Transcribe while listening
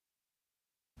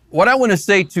what I want to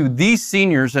say to these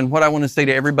seniors and what I want to say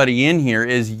to everybody in here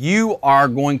is you are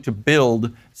going to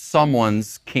build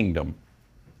someone's kingdom.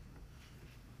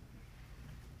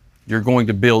 You're going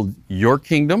to build your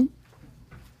kingdom.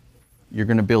 You're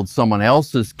going to build someone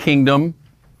else's kingdom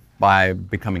by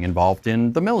becoming involved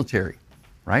in the military,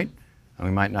 right? And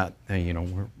we might not,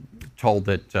 we're told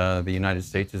that the United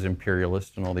States is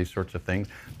imperialist and all these sorts of things,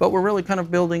 but we're really kind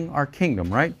of building our kingdom,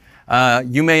 right?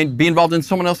 You may be involved in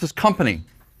someone else's company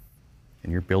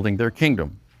and you're building their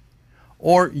kingdom.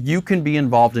 Or you can be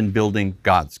involved in building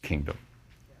God's kingdom.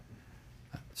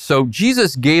 So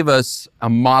Jesus gave us a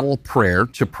model prayer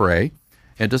to pray.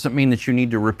 It doesn't mean that you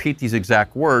need to repeat these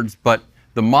exact words, but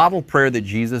the model prayer that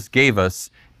Jesus gave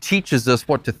us teaches us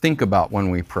what to think about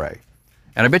when we pray.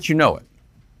 And I bet you know it.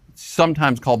 It's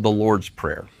sometimes called the Lord's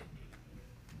Prayer,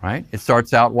 right? It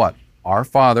starts out what? Our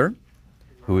Father,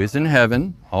 who is in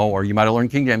heaven, or you might have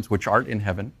learned King James, which art in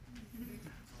heaven.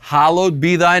 Hallowed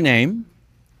be thy name.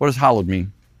 What does hallowed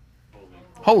mean?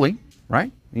 Holy,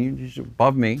 right? You're just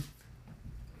above me.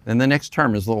 Then the next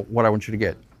term is what I want you to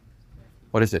get.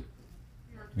 What is it?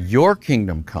 Your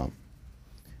kingdom come.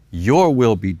 Your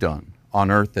will be done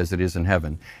on earth as it is in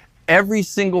heaven. Every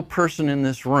single person in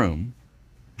this room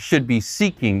should be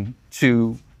seeking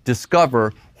to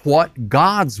discover what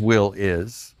God's will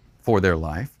is for their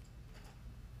life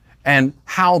and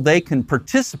how they can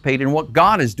participate in what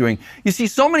God is doing. You see,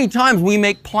 so many times we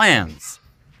make plans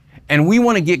and we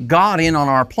want to get God in on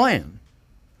our plan.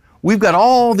 We've got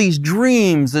all these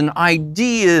dreams and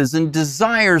ideas and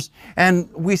desires,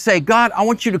 and we say, God, I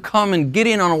want you to come and get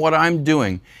in on what I'm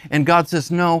doing. And God says,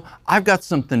 no, I've got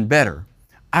something better.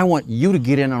 I want you to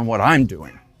get in on what I'm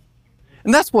doing.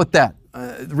 And that's what that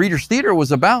Reader's Theater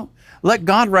was about. Let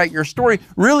God write your story.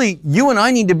 Really, you and I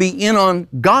need to be in on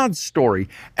God's story.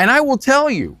 And I will tell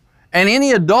you, and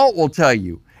any adult will tell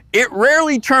you, it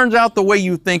rarely turns out the way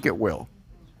you think it will.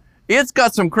 It's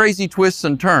got some crazy twists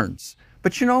and turns.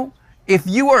 But you know, if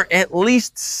you are at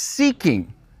least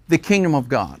seeking the kingdom of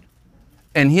God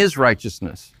and His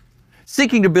righteousness,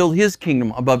 seeking to build His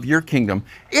kingdom above your kingdom,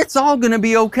 it's all going to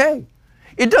be okay.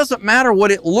 It doesn't matter what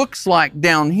it looks like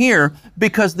down here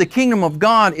because the kingdom of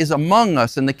God is among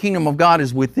us and the kingdom of God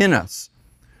is within us.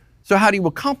 So how do you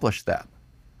accomplish that?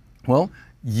 Well,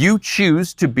 you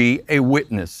choose to be a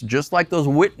witness, just like those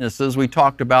witnesses we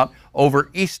talked about over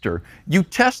Easter. You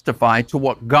testify to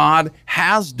what God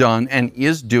has done and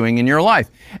is doing in your life.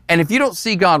 And if you don't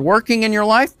see God working in your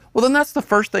life, well, then that's the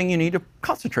first thing you need to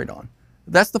concentrate on.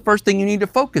 That's the first thing you need to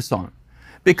focus on.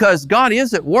 Because God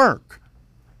is at work.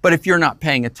 But if you're not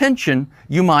paying attention,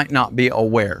 you might not be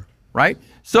aware, right?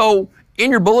 So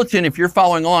in your bulletin, if you're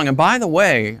following along, and by the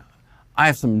way, I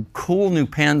have some cool new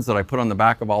pens that I put on the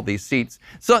back of all these seats.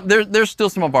 So there's still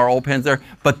some of our old pens there,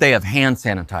 but they have hand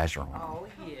sanitizer on them. Oh,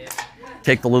 yeah.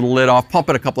 Take the little lid off, pump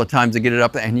it a couple of times to get it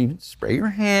up, and you spray your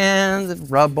hands and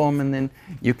rub them, and then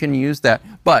you can use that.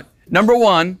 But number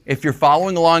one, if you're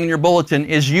following along in your bulletin,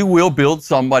 is you will build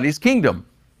somebody's kingdom.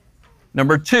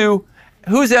 Number two,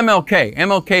 who's MLK?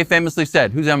 MLK famously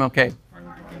said, who's MLK?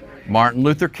 Martin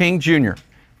Luther King Jr.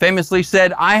 famously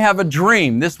said, I have a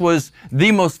dream. This was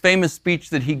the most famous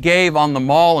speech that he gave on the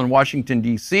Mall in Washington,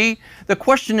 D.C. The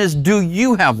question is, do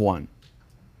you have one?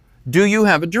 Do you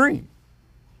have a dream?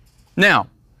 Now,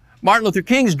 Martin Luther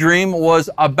King's dream was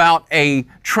about a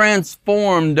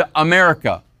transformed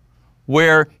America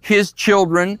where his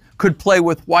children could play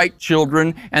with white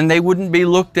children and they wouldn't be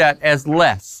looked at as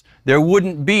less. There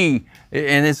wouldn't be,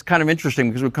 and it's kind of interesting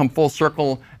because we come full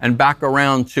circle and back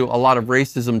around to a lot of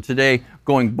racism today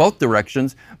going both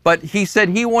directions, but he said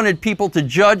he wanted people to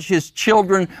judge his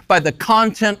children by the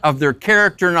content of their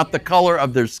character, not the color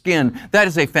of their skin. That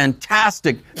is a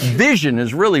fantastic vision,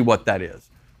 is really what that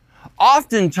is.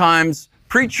 Oftentimes,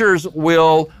 preachers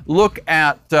will look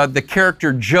at the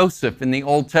character Joseph in the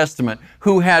Old Testament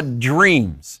who had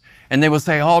dreams, and they will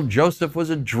say, oh, Joseph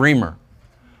was a dreamer.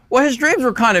 Well, his dreams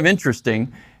were kind of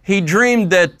interesting. He dreamed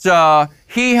that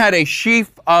he had a sheaf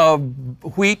of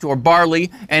wheat or barley,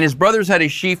 and his brothers had a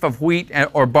sheaf of wheat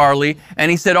or barley,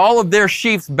 and he said all of their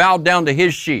sheaves bowed down to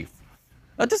his sheaf.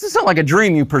 That doesn't sound like a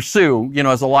dream you pursue,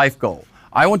 as a life goal.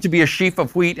 I want to be a sheaf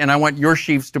of wheat, and I want your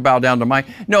sheaves to bow down to mine.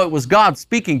 No, it was God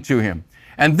speaking to him.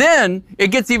 And then it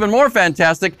gets even more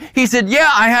fantastic. He said, yeah,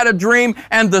 I had a dream,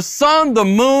 and the sun, the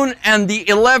moon, and the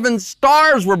 11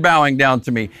 stars were bowing down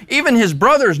to me. Even his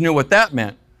brothers knew what that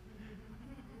meant.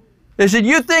 They said,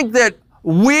 you think that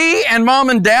we and mom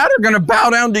and dad are going to bow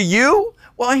down to you?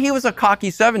 Well, he was a cocky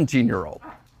 17-year-old.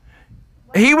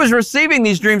 He was receiving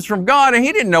these dreams from God, and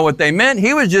he didn't know what they meant.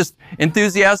 He was just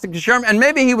enthusiastic to share them, and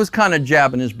maybe he was kind of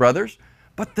jabbing his brothers.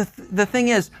 But the thing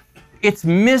is, it's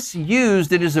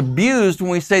misused, it is abused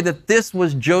when we say that this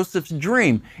was Joseph's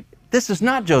dream. This is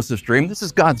not Joseph's dream, this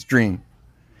is God's dream.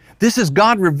 This is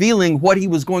God revealing what He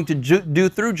was going to do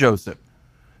through Joseph.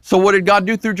 So what did God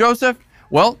do through Joseph?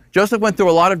 Well, Joseph went through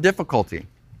a lot of difficulty.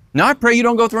 Now I pray you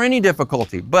don't go through any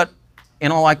difficulty, but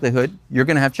in all likelihood, you're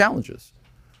going to have challenges.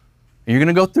 And you're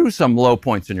going to go through some low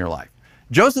points in your life.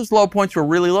 Joseph's low points were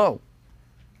really low,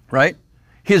 right?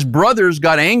 His brothers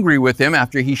got angry with him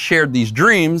after he shared these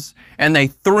dreams, and they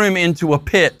threw him into a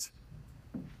pit.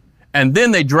 And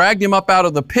then they dragged him up out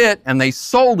of the pit, and they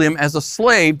sold him as a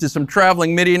slave to some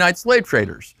traveling Midianite slave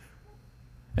traders.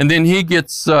 And then he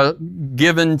gets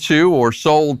given to or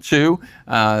sold to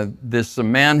this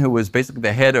man who was basically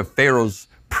the head of Pharaoh's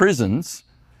prisons.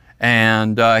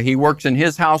 And he works in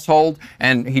his household,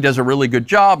 and he does a really good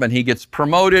job, and he gets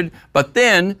promoted. But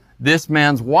then this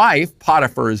man's wife,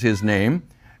 Potiphar is his name,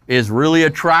 is really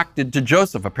attracted to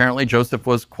Joseph. Apparently Joseph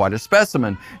was quite a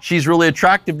specimen. She's really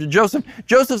attractive to Joseph.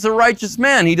 Joseph's a righteous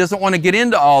man. He doesn't want to get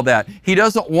into all that. He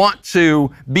doesn't want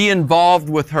to be involved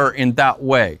with her in that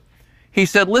way. He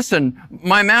said, listen,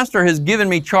 my master has given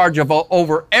me charge of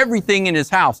over everything in his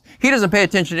house. He doesn't pay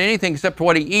attention to anything except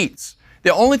what he eats.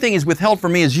 The only thing he's withheld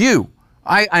from me is you.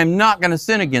 I'm not going to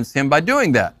sin against him by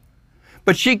doing that.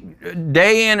 But she,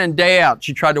 day in and day out,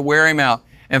 she tried to wear him out.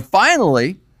 And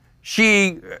finally,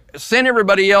 she sent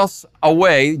everybody else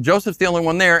away. Joseph's the only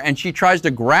one there, and she tries to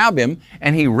grab him,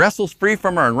 and he wrestles free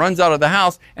from her and runs out of the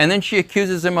house, and then she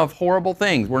accuses him of horrible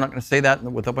things. We're not going to say that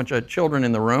with a bunch of children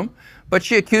in the room, but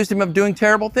she accused him of doing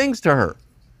terrible things to her.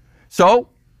 So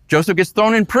Joseph gets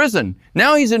thrown in prison.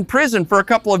 Now he's in prison for a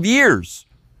couple of years,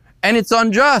 and it's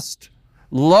unjust.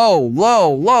 Low,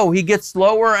 low, low. He gets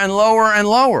lower and lower and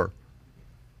lower.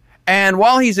 And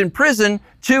while he's in prison,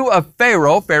 two of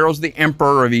Pharaoh's the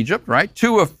emperor of Egypt, right?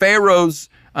 Two of Pharaoh's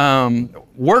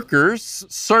workers,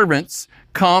 servants,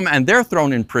 come and they're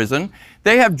thrown in prison.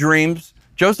 They have dreams.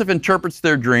 Joseph interprets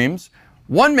their dreams.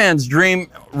 One man's dream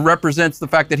represents the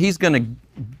fact that his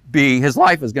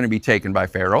life is going to be taken by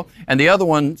Pharaoh. And the other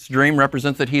one's dream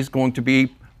represents that he's going to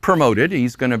be promoted.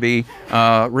 He's going to be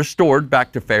restored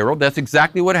back to Pharaoh. That's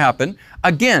exactly what happened.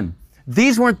 Again,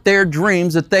 these weren't their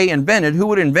dreams that they invented. Who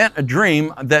would invent a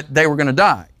dream that they were going to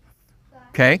die?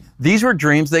 Okay? These were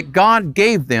dreams that God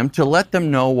gave them to let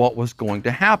them know what was going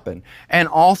to happen, and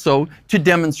also to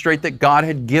demonstrate that God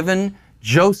had given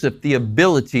Joseph the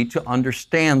ability to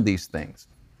understand these things.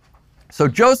 So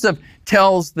Joseph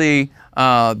tells the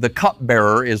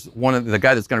cupbearer, is one of the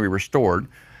guy that's going to be restored.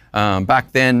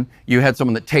 Back then, you had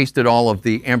someone that tasted all of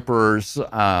the emperor's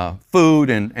food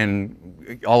and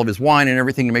all of his wine and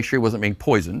everything to make sure he wasn't being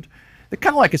poisoned. They're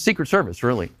kind of like a Secret Service,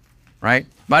 really, right?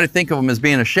 Might think of him as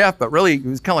being a chef, but really he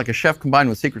was kind of like a chef combined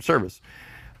with Secret Service.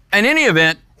 In any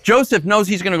event, Joseph knows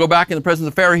he's going to go back in the presence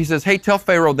of Pharaoh. He says, hey, tell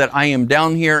Pharaoh that I am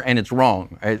down here and it's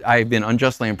wrong. I've been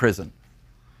unjustly imprisoned.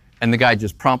 And the guy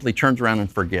just promptly turns around and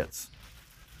forgets.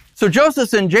 So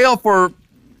Joseph's in jail for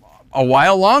a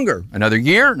while longer, another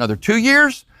year, another 2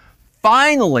 years.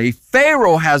 Finally,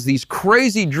 Pharaoh has these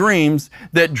crazy dreams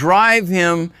that drive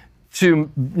him to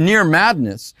near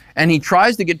madness, and he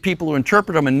tries to get people to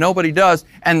interpret them, and nobody does.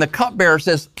 And the cupbearer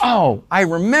says, oh, I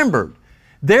remembered.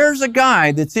 There's a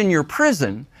guy that's in your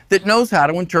prison that knows how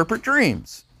to interpret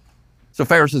dreams. So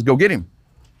Pharaoh says, go get him.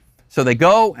 So they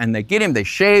go and they get him, they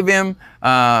shave him.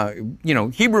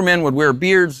 Hebrew men would wear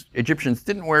beards. Egyptians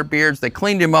didn't wear beards. They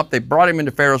cleaned him up. They brought him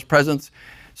into Pharaoh's presence.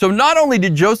 So not only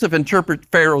did Joseph interpret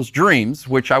Pharaoh's dreams,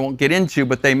 which I won't get into,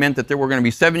 but they meant that there were going to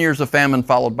be 7 years of famine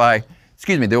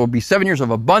there would be 7 years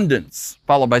of abundance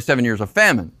followed by 7 years of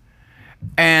famine.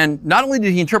 And not only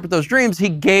did he interpret those dreams, he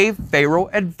gave Pharaoh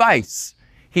advice.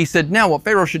 He said, now what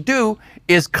Pharaoh should do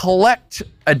is collect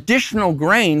additional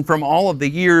grain from all of the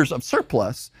years of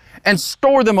surplus and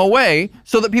store them away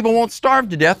so that people won't starve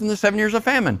to death in the 7 years of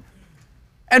famine.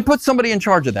 And put somebody in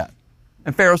charge of that.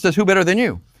 And Pharaoh says, who better than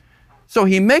you? So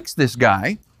he makes this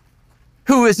guy,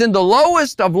 who is in the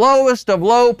lowest of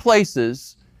low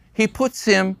places, he puts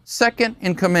him second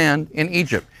in command in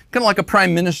Egypt. Kind of like a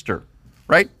prime minister,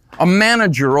 right? A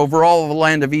manager over all of the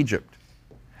land of Egypt.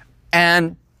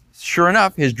 And sure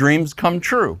enough, his dreams come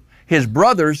true. His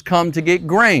brothers come to get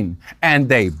grain, and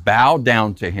they bow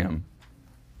down to him.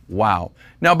 Wow.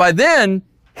 Now by then,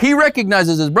 he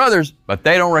recognizes his brothers, but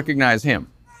they don't recognize him.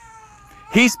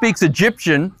 He speaks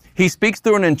Egyptian. He speaks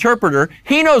through an interpreter.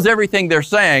 He knows everything they're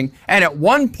saying. And at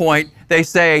one point, they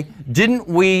say, didn't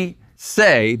we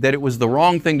say that it was the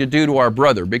wrong thing to do to our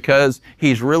brother because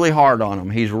he's really hard on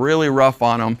them. He's really rough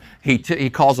on them. He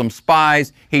calls them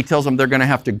spies. He tells them they're going to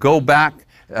have to go back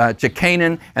to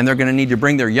Canaan, and they're going to need to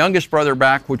bring their youngest brother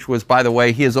back, which was, by the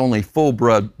way, his only full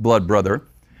blood brother.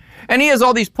 And he has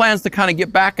all these plans to kind of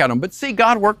get back at him. But see,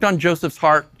 God worked on Joseph's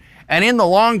heart, and in the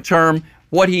long term,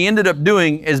 what he ended up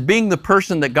doing is being the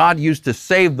person that God used to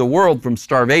save the world from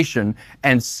starvation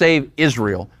and save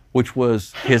Israel, which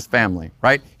was his family,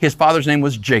 right? His father's name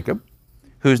was Jacob,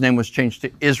 whose name was changed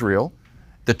to Israel.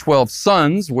 The 12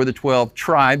 sons were the 12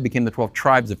 tribes, became the 12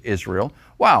 tribes of Israel.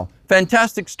 Wow,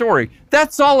 fantastic story.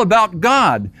 That's all about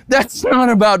God. That's not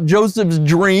about Joseph's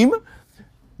dream.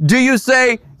 Do you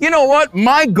say, you know what,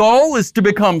 my goal is to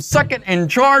become second in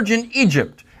charge in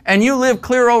Egypt, and you live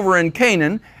clear over in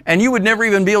Canaan, and you would never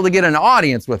even be able to get an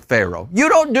audience with Pharaoh? You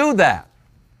don't do that.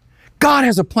 God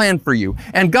has a plan for you,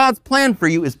 and God's plan for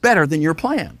you is better than your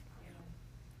plan.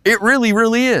 It really,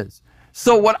 really is.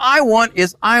 So what I want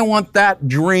is I want that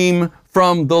dream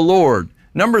from the Lord.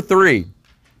 Number 3,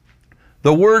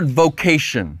 the word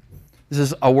vocation. This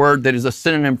is a word that is a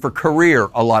synonym for career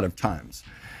a lot of times.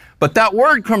 But that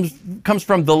word comes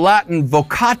from the Latin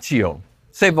vocatio.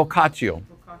 Say vocatio.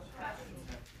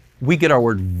 We get our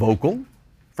word vocal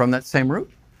from that same root.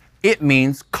 It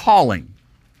means calling.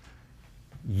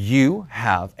 You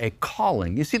have a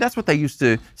calling. You see, that's what they used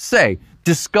to say.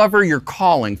 Discover your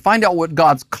calling. Find out what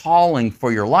God's calling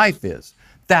for your life is.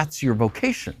 That's your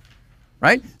vocation,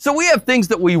 right? So we have things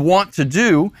that we want to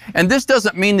do, and this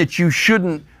doesn't mean that you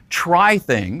shouldn't try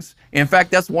things. In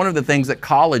fact, that's one of the things that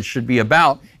college should be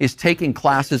about, is taking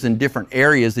classes in different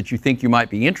areas that you think you might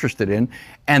be interested in,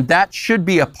 and that should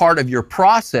be a part of your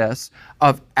process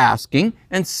of asking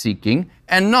and seeking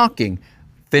and knocking.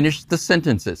 Finish the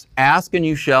sentences. Ask and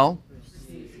you shall.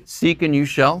 Seek and you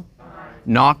shall.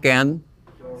 Knock and.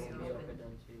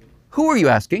 Who are you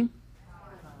asking?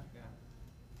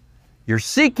 You're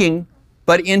seeking,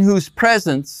 but in whose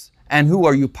presence and who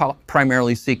are you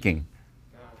primarily seeking?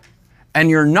 And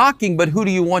you're knocking, but who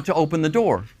do you want to open the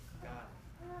door?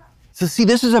 So see,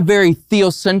 this is a very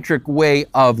theocentric way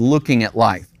of looking at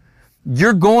life.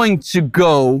 You're going to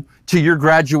go to your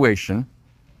graduation,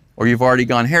 or you've already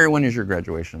gone. Harry, when is your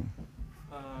graduation?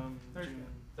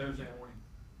 Thursday morning.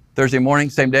 Thursday morning,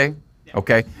 same day? Yeah.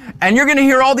 Okay. And you're going to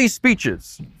hear all these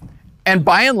speeches. And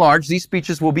by and large, these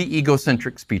speeches will be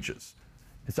egocentric speeches.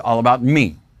 It's all about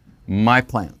me, my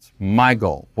plans, my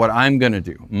goal, what I'm going to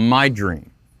do, my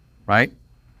dream, right?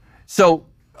 So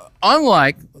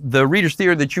unlike the Reader's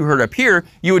Theater that you heard up here,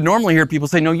 you would normally hear people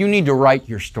say, no, you need to write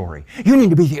your story. You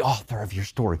need to be the author of your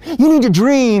story. You need to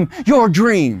dream your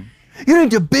dream. You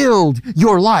need to build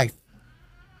your life.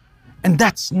 And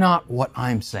that's not what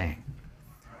I'm saying.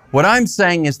 What I'm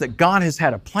saying is that God has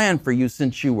had a plan for you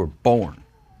since you were born.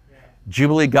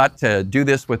 Jubilee got to do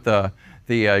this with the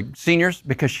seniors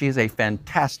because she is a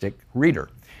fantastic reader.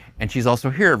 And she's also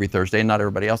here every Thursday, and not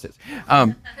everybody else is.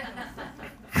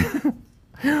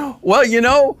 Well, you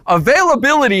know,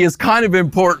 availability is kind of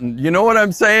important. You know what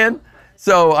I'm saying?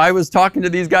 So I was talking to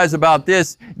these guys about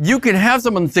this. You can have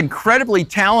someone that's incredibly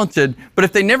talented, but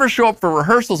if they never show up for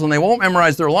rehearsals and they won't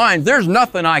memorize their lines, there's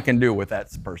nothing I can do with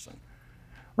that person,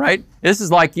 right? This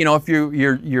is like, you know, if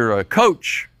you're a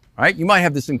coach, right? You might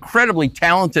have this incredibly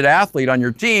talented athlete on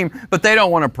your team, but they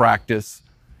don't want to practice.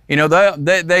 You know,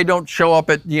 they don't show up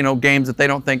at, you know, games that they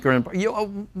don't think are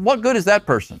important. What good is that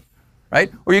person? Right?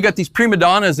 Or you got these prima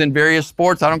donnas in various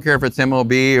sports. I don't care if it's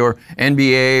MLB or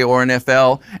NBA or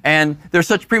NFL. And they're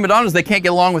such prima donnas, they can't get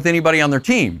along with anybody on their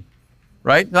team.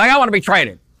 Right? They're like, I want to be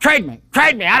traded. Trade me.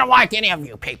 Trade me. I don't like any of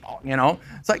you people. You know?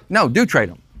 It's like, no, do trade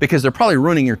them because they're probably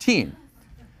ruining your team.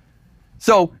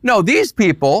 So, no, these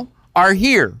people are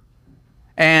here.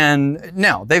 And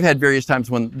now, they've had various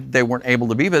times when they weren't able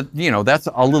to be, but, you know, that's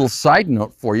a little side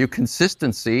note for you.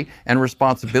 Consistency and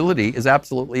responsibility is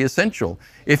absolutely essential.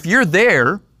 If you're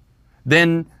there,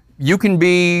 then you can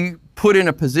be put in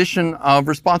a position of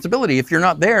responsibility. If you're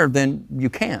not there, then you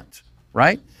can't,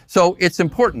 right? So it's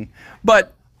important.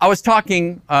 But I was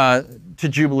talking to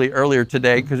Jubilee earlier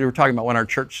today because we were talking about when our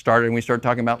church started, and we started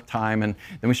talking about time, and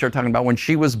then we started talking about when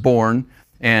she was born.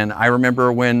 And I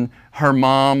remember when her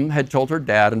mom had told her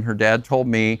dad, and her dad told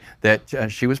me that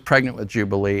she was pregnant with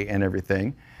Jubilee and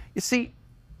everything. You see,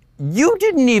 you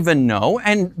didn't even know,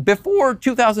 and before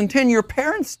 2010, your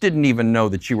parents didn't even know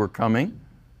that you were coming.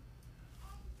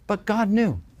 But God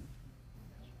knew.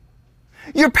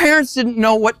 Your parents didn't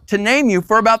know what to name you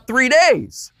for about 3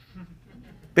 days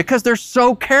because they're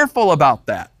so careful about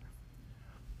that.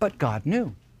 But God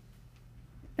knew.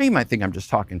 Now, you might think I'm just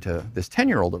talking to this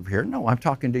 10-year-old over here. No, I'm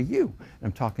talking to you.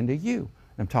 I'm talking to you.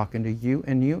 I'm talking to you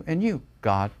and you and you.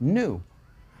 God knew.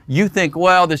 You think,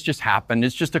 well, this just happened.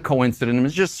 It's just a coincidence.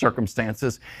 It's just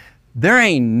circumstances. There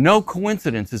ain't no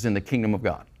coincidences in the kingdom of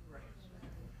God.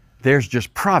 There's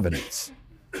just providence.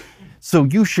 So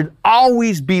you should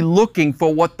always be looking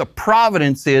for what the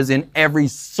providence is in every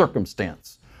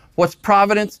circumstance. What's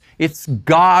providence? It's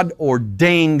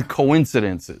God-ordained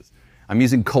coincidences. I'm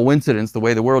using coincidence the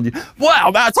way the world uses.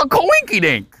 Wow, that's a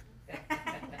coinkydink.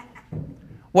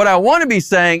 What I want to be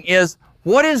saying is,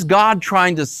 what is God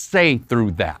trying to say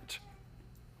through that?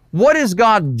 What is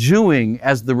God doing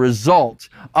as the result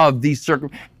of these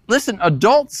circumstances? Listen,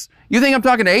 adults, you think I'm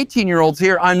talking to 18-year-olds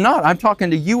here? I'm not. I'm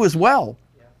talking to you as well.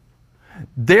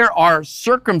 There are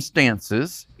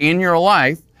circumstances in your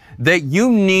life that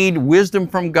you need wisdom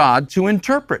from God to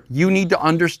interpret. You need to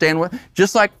understand what,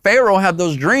 just like Pharaoh had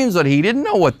those dreams that he didn't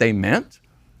know what they meant.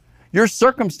 Your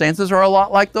circumstances are a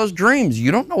lot like those dreams.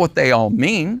 You don't know what they all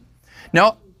mean.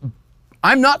 Now,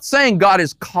 I'm not saying God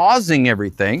is causing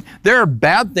everything. There are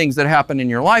bad things that happen in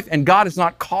your life, and God is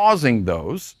not causing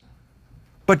those,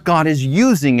 but God is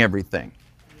using everything.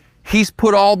 He's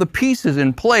put all the pieces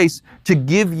in place to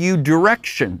give you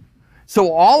direction.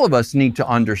 So all of us need to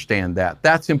understand that.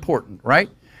 That's important, right?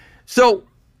 So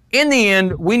in the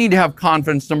end, we need to have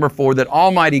confidence, number 4, that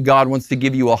Almighty God wants to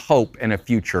give you a hope and a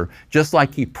future, just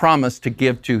like He promised to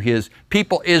give to His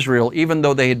people Israel, even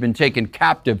though they had been taken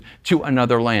captive to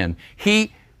another land.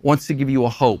 He wants to give you a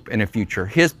hope and a future.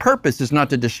 His purpose is not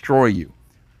to destroy you.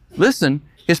 Listen,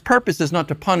 His purpose is not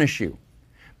to punish you.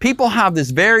 People have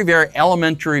this very, very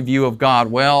elementary view of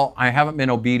God. Well, I haven't been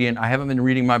obedient. I haven't been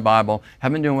reading my Bible.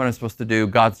 Haven't been doing what I'm supposed to do.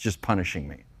 God's just punishing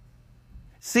me.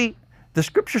 See, the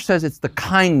Scripture says it's the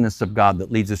kindness of God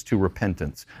that leads us to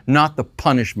repentance, not the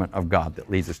punishment of God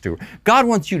that leads us to. God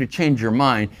wants you to change your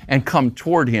mind and come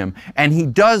toward Him, and He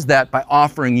does that by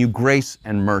offering you grace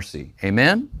and mercy.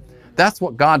 Amen? That's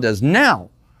what God does. Now,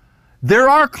 there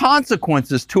are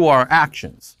consequences to our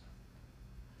actions,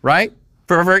 right?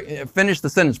 Finish the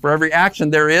sentence. For every action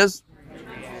there is.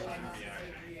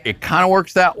 It kind of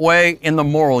works that way in the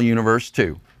moral universe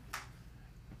too.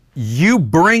 You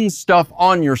bring stuff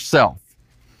on yourself.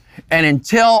 And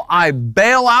until I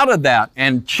bail out of that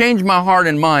and change my heart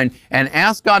and mind and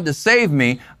ask God to save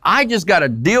me, I just got to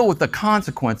deal with the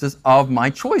consequences of my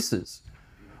choices.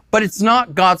 But it's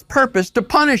not God's purpose to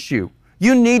punish you.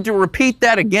 You need to repeat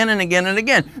that again and again and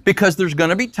again, because there's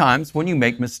going to be times when you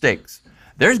make mistakes.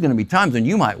 There's going to be times when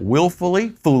you might willfully,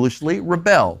 foolishly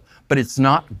rebel, but it's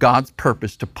not God's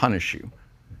purpose to punish you.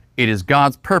 It is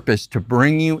God's purpose to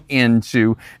bring you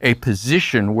into a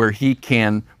position where He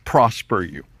can prosper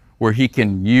you, where He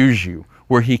can use you,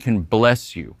 where He can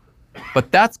bless you.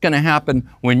 But that's going to happen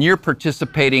when you're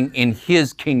participating in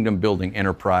His kingdom building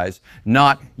enterprise,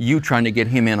 not you trying to get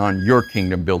Him in on your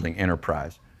kingdom building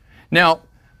enterprise. Now,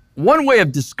 one way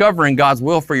of discovering God's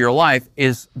will for your life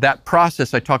is that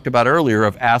process I talked about earlier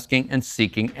of asking and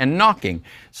seeking and knocking.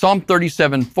 Psalm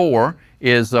 37:4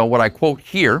 is what I quote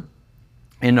here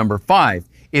in number 5.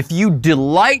 If you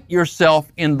delight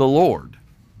yourself in the Lord,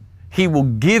 He will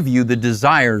give you the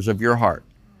desires of your heart.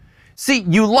 See,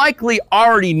 you likely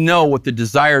already know what the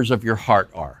desires of your heart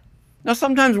are. Now,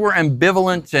 sometimes we're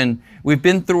ambivalent and we've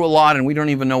been through a lot and we don't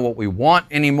even know what we want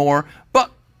anymore.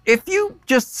 But if you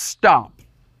just stop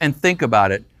and think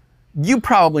about it, you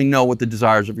probably know what the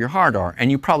desires of your heart are, and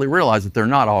you probably realize that they're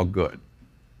not all good.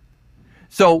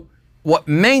 So what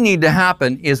may need to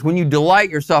happen is when you delight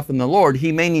yourself in the Lord,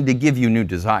 He may need to give you new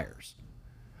desires.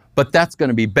 But that's going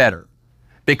to be better,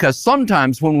 because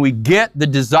sometimes when we get the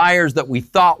desires that we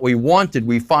thought we wanted,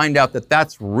 we find out that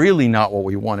that's really not what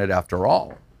we wanted after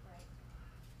all.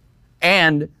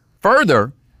 And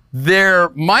further, there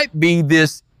might be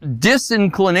this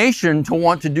disinclination to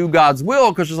want to do God's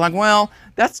will, because it's like, well,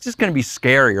 that's just going to be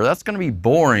scary, or that's going to be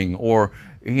boring, or,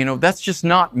 that's just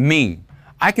not me.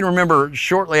 I can remember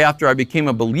shortly after I became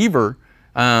a believer,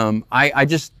 I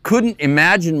just couldn't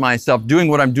imagine myself doing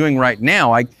what I'm doing right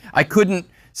now. I couldn't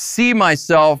see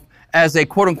myself as a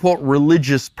quote-unquote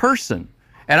religious person.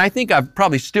 And I think I've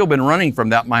probably still been running from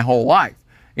that my whole life.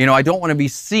 I don't want to be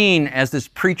seen as this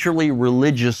preacherly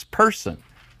religious person.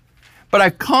 But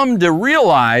I've come to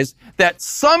realize that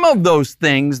some of those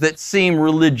things that seem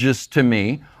religious to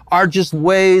me are just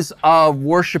ways of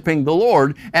worshiping the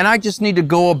Lord, and I just need to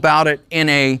go about it in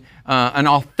an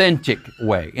authentic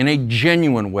way, in a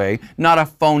genuine way, not a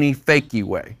phony, fakey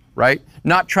way, right?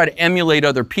 Not try to emulate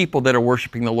other people that are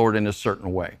worshiping the Lord in a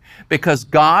certain way. Because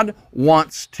God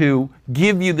wants to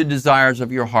give you the desires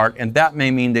of your heart, and that may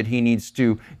mean that He needs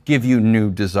to give you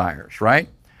new desires, right?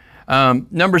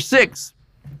 Number 6,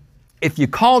 if you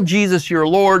call Jesus your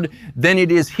Lord, then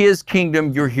it is His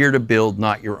kingdom you're here to build,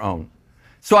 not your own.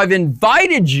 So I've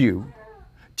invited you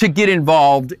to get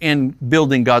involved in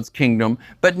building God's kingdom,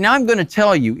 but now I'm going to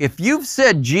tell you, if you've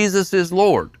said Jesus is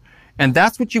Lord, And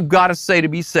that's what you've got to say to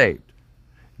be saved.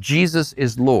 Jesus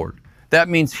is Lord. That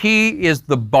means He is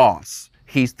the boss.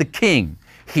 He's the king.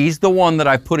 He's the one that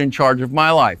I put in charge of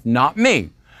my life, not me.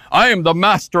 I am the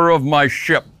master of my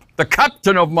ship, the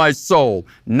captain of my soul.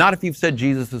 Not if you've said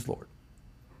Jesus is Lord.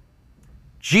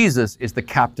 Jesus is the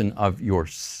captain of your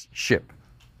ship.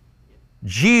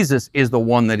 Jesus is the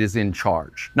one that is in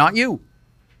charge, not you.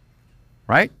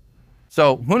 Right?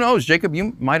 So who knows, Jacob,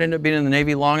 you might end up being in the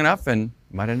Navy long enough and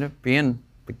might end up being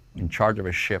in charge of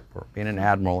a ship or being an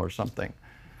admiral or something.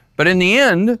 But in the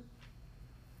end,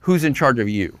 who's in charge of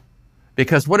you?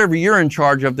 Because whatever you're in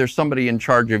charge of, there's somebody in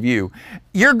charge of you.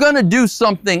 You're going to do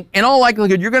something, in all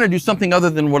likelihood, you're going to do something other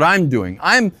than what I'm doing.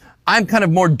 I'm kind of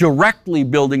more directly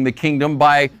building the kingdom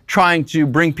by trying to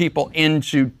bring people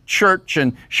into church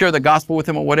and share the gospel with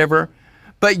them or whatever.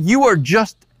 But you are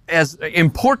just as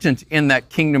important in that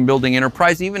kingdom building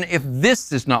enterprise, even if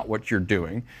this is not what you're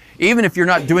doing, even if you're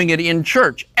not doing it in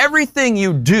church. Everything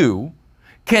you do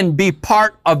can be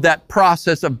part of that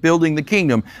process of building the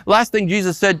kingdom. Last thing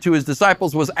Jesus said to His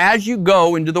disciples was, as you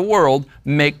go into the world,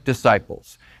 make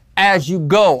disciples. As you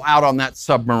go out on that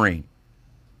submarine,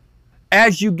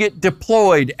 as you get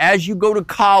deployed, as you go to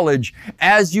college,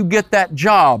 as you get that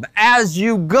job, as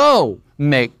you go,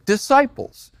 make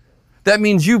disciples. That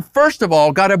means you, first of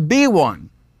all, got to be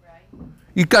one. Right.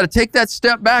 You've got to take that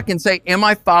step back and say, am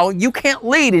I following? You can't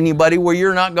lead anybody where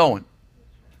you're not going.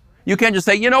 You can't just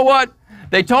say, you know what?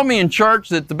 They told me in church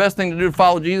that the best thing to do to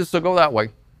follow Jesus, so go that way.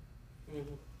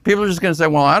 People are just going to say,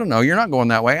 well, I don't know. You're not going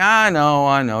that way. I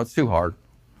know. It's too hard.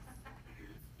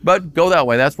 But go that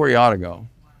way. That's where you ought to go.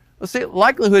 Well, see,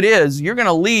 likelihood is you're going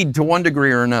to lead to one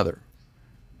degree or another.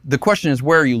 The question is,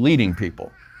 where are you leading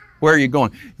people? Where are you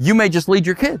going? You may just lead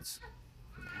your kids.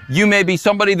 You may be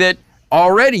somebody that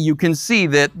already you can see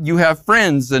that you have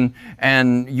friends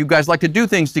and you guys like to do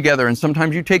things together, and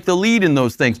sometimes you take the lead in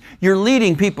those things. You're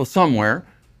leading people somewhere.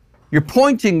 You're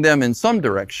pointing them in some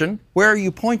direction. Where are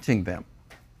you pointing them?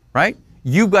 Right?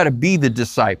 You've got to be the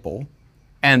disciple,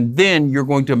 and then you're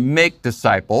going to make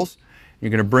disciples.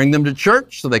 You're going to bring them to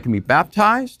church so they can be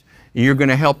baptized. You're going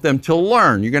to help them to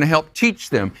learn. You're going to help teach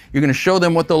them. You're going to show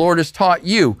them what the Lord has taught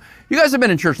you. You guys have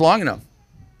been in church long enough,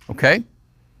 okay?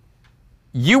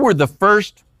 You were the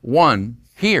first one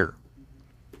here.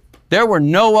 There were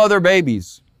no other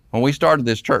babies when we started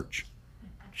this church.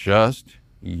 Just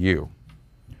you.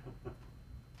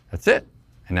 That's it.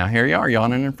 And now here you are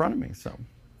yawning in front of me. So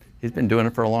He's been doing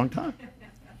it for a long time.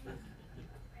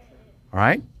 All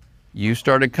right? You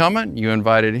started coming. You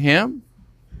invited him.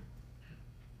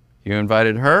 You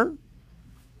invited her.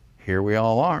 Here we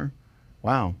all are.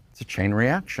 Wow, it's a chain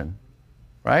reaction,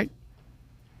 right?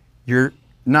 You're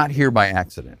not here by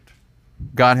accident.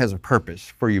 God has a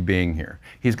purpose for you being here.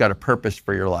 He's got a purpose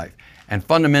for your life. And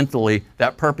fundamentally,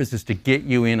 that purpose is to get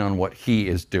you in on what He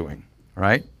is doing,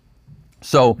 right?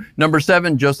 So, number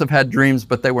 7, Joseph had dreams,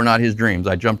 but they were not his dreams.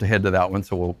 I jumped ahead to that one,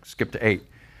 so we'll skip to 8.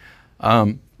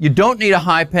 You don't need a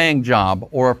high-paying job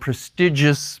or a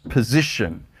prestigious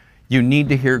position. You need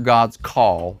to hear God's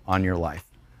call on your life.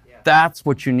 That's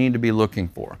what you need to be looking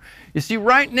for. You see,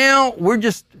 right now,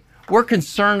 we're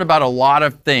concerned about a lot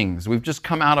of things. We've just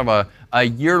come out of a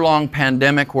year-long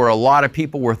pandemic where a lot of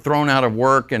people were thrown out of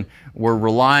work and were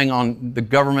relying on the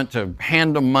government to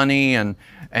hand them money. And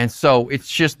so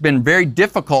it's just been very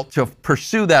difficult to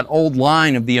pursue that old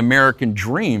line of the American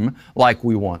dream like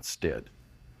we once did.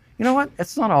 You know what?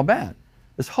 It's not all bad.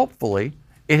 It's hopefully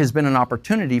it has been an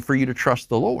opportunity for you to trust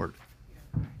the Lord.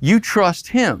 You trust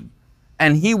Him,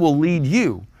 and He will lead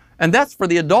you. And that's for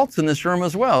the adults in this room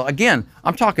as well. Again,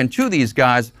 I'm talking to these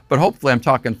guys, but hopefully I'm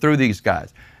talking through these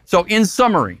guys. So in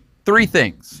summary, 3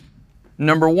 things.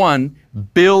 Number 1,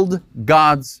 build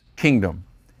God's kingdom.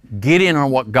 Get in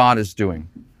on what God is doing.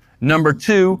 Number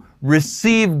 2,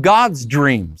 receive God's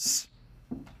dreams.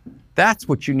 That's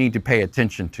what you need to pay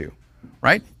attention to,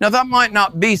 right? Now that might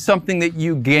not be something that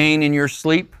you gain in your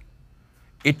sleep.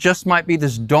 It just might be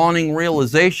this dawning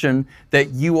realization that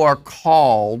you are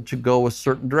called to go a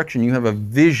certain direction. You have a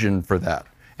vision for that.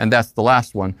 And that's the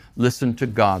last one. Listen to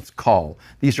God's call.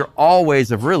 These are all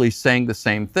ways of really saying the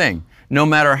same thing. No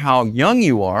matter how young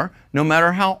you are, no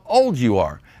matter how old you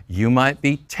are, you might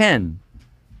be 10,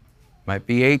 might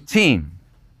be 18,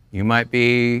 you might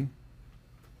be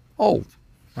old,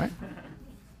 right?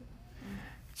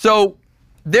 So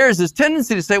there's this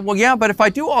tendency to say, well, yeah, but if I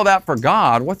do all that for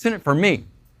God, what's in it for me?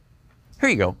 Here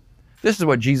you go. This is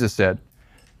what Jesus said.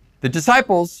 The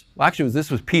disciples, well, actually, this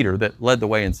was Peter that led the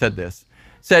way and said this,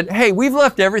 said, hey, we've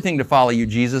left everything to follow you,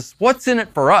 Jesus. What's in it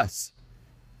for us?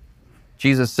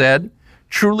 Jesus said,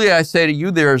 Truly I say to you,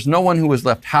 there is no one who has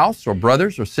left house or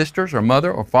brothers or sisters or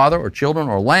mother or father or children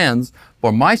or lands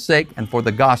for my sake and for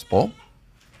the gospel,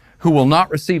 who will not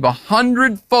receive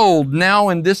 100-fold now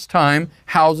in this time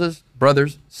houses,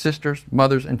 brothers, sisters,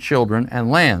 mothers, and children, and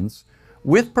lands,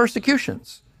 with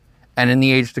persecutions, and in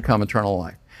the age to come eternal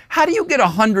life. How do you get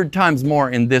 100 times more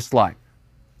in this life?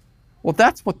 Well,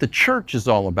 that's what the church is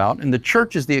all about, and the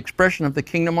church is the expression of the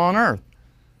kingdom on earth.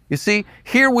 You see,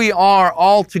 here we are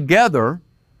all together,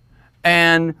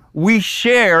 and we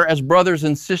share as brothers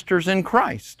and sisters in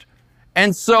Christ.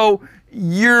 And so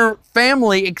your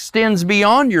family extends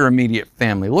beyond your immediate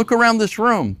family. Look around this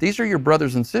room. These are your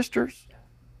brothers and sisters.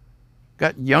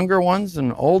 Got younger ones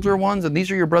and older ones, and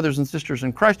these are your brothers and sisters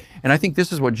in Christ. And I think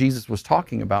this is what Jesus was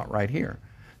talking about right here.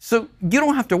 So you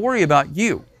don't have to worry about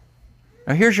you.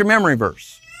 Now here's your memory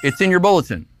verse. It's in your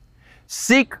bulletin.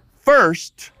 Seek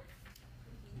first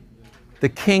the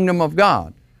kingdom of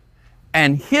God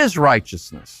and His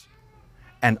righteousness,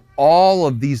 and all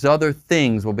of these other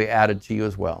things will be added to you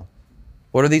as well.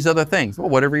 What are these other things? Well,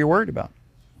 whatever you're worried about.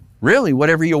 Really,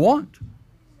 whatever you want.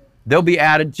 They'll be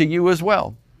added to you as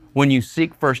well when you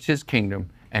seek first His kingdom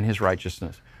and His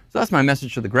righteousness. So that's my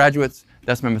message to the graduates.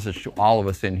 That's my message to all of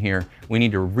us in here. We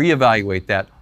need to reevaluate that